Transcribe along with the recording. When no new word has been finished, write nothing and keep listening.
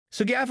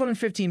So the iPhone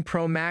 15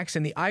 Pro Max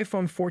and the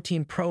iPhone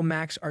 14 Pro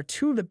Max are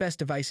two of the best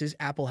devices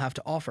Apple have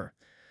to offer.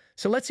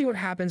 So let's see what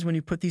happens when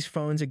you put these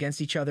phones against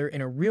each other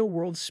in a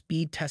real-world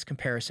speed test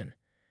comparison.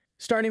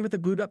 Starting with the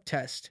boot-up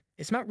test,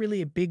 it's not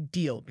really a big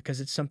deal because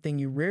it's something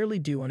you rarely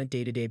do on a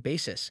day-to-day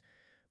basis.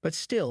 But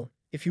still,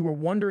 if you were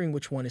wondering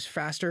which one is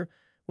faster,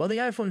 well, the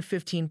iPhone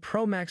 15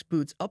 Pro Max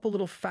boots up a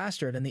little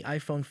faster than the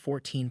iPhone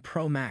 14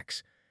 Pro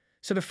Max.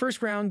 So the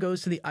first round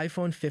goes to the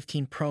iPhone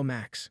 15 Pro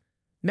Max.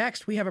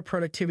 Next, we have a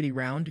productivity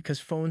round because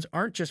phones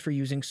aren't just for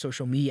using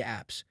social media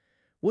apps.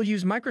 We'll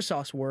use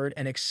Microsoft's Word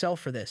and Excel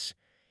for this.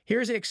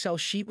 Here's an Excel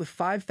sheet with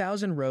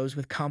 5,000 rows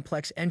with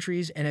complex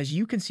entries, and as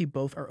you can see,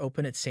 both are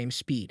open at same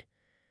speed.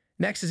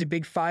 Next is a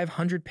big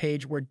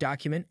 500-page Word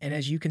document, and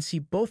as you can see,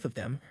 both of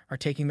them are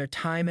taking their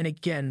time, and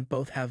again,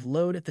 both have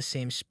load at the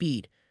same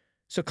speed.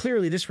 So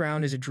clearly, this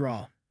round is a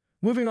draw.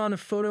 Moving on to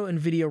photo and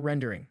video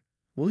rendering.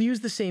 We'll use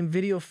the same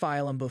video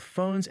file on both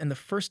phones, and the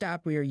first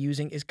app we are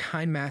using is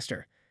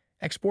KineMaster,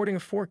 exporting a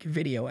 4K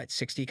video at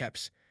 60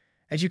 cups.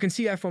 As you can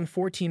see, iPhone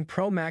 14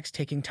 Pro Max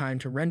taking time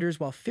to render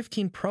while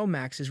 15 Pro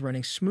Max is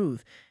running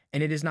smooth,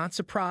 and it is not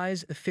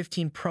surprise the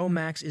 15 Pro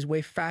Max is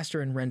way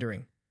faster in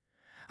rendering.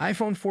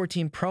 iPhone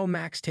 14 Pro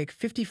Max take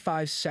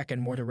 55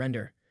 seconds more to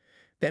render.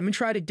 Then we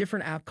tried a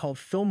different app called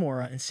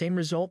Filmora, and same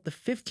result, the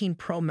 15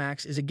 Pro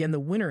Max is again the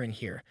winner in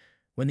here,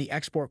 when the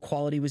export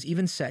quality was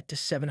even set to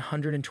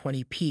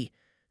 720p,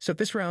 so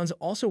this round's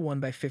also won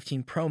by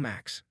 15 Pro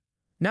Max.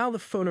 Now the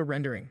photo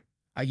rendering.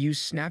 I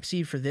used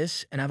Snapseed for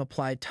this, and I've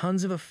applied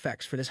tons of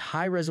effects for this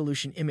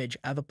high-resolution image.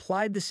 I've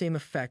applied the same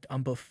effect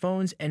on both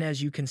phones, and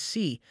as you can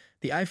see,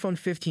 the iPhone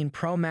 15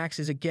 Pro Max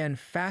is again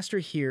faster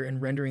here in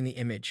rendering the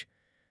image.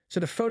 So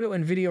the photo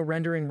and video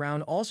rendering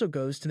round also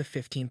goes to the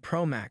 15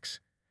 Pro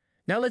Max.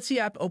 Now let's see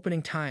app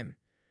opening time.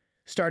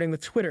 Starting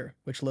with Twitter,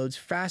 which loads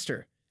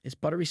faster, is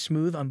buttery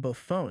smooth on both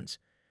phones.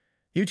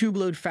 YouTube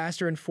load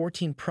faster in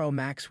 14 Pro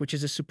Max, which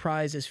is a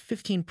surprise as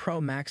 15 Pro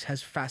Max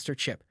has faster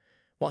chip,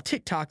 while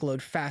TikTok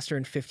load faster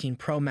in 15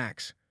 Pro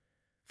Max.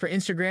 For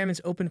Instagram,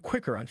 it's open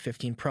quicker on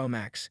 15 Pro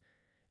Max.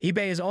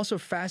 eBay is also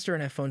faster on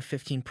iPhone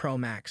 15 Pro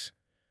Max.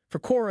 For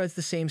Quora, it's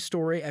the same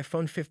story.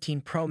 iPhone 15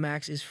 Pro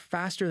Max is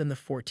faster than the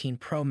 14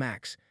 Pro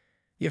Max.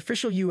 The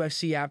official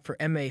UFC app for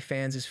MMA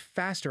fans is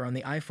faster on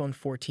the iPhone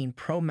 14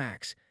 Pro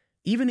Max.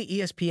 Even the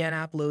ESPN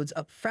app loads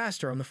up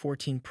faster on the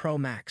 14 Pro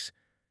Max.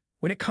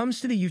 When it comes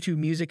to the YouTube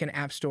Music and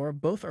App Store,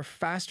 both are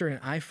faster in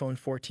iPhone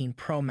 14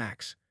 Pro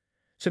Max.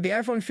 So the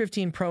iPhone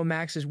 15 Pro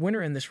Max is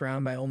winner in this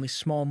round by only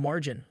small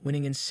margin,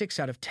 winning in 6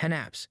 out of 10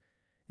 apps.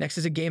 Next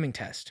is a gaming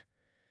test.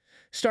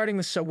 Starting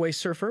with Subway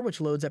Surfer,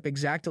 which loads up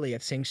exactly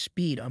at same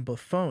speed on both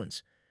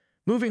phones.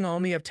 Moving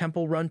on, we have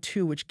Temple Run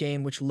 2,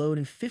 which load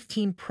in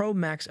 15 Pro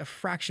Max a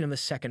fraction of a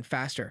second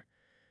faster.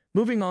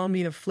 Moving on,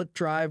 we have Flip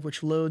Drive,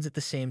 which loads at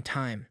the same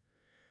time.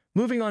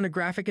 Moving on to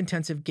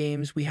graphic-intensive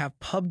games, we have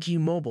PUBG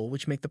Mobile,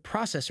 which make the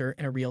processor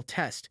in a real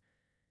test.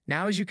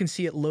 Now, as you can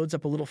see, it loads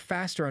up a little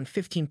faster on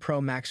 15 Pro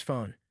Max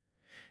phone.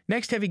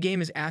 Next heavy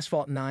game is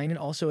Asphalt 9 and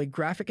also a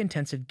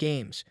graphic-intensive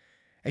games.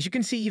 As you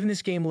can see, even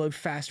this game loads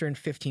faster in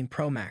 15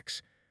 Pro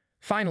Max.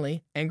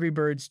 Finally, Angry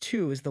Birds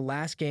 2 is the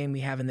last game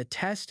we have in the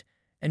test,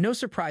 and no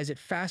surprise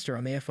it's faster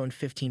on the iPhone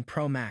 15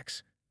 Pro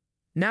Max.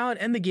 Now,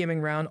 at end the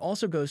gaming round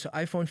also goes to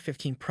iPhone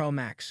 15 Pro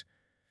Max.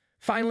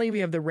 Finally, we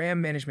have the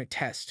RAM management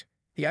test.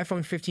 The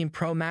iPhone 15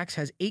 Pro Max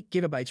has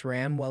 8GB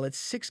RAM, while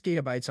it's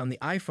 6GB on the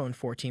iPhone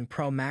 14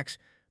 Pro Max,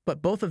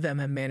 but both of them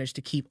have managed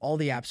to keep all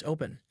the apps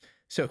open.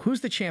 So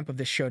who's the champ of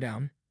this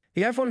showdown?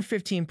 The iPhone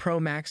 15 Pro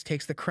Max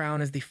takes the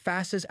crown as the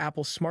fastest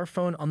Apple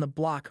smartphone on the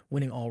block,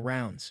 winning all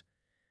rounds.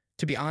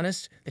 To be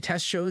honest, the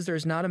test shows there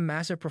is not a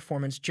massive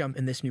performance jump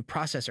in this new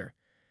processor.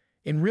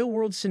 In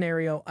real-world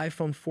scenario,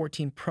 iPhone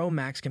 14 Pro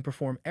Max can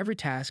perform every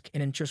task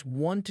in just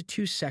 1 to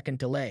 2 second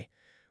delay,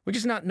 which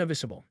is not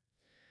noticeable.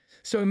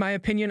 So in my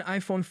opinion,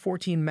 iPhone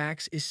 14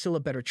 Max is still a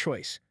better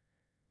choice.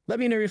 Let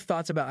me know your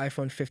thoughts about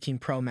iPhone 15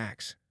 Pro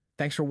Max.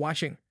 Thanks for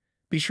watching.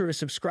 Be sure to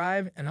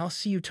subscribe, and I'll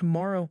see you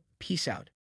tomorrow. Peace out.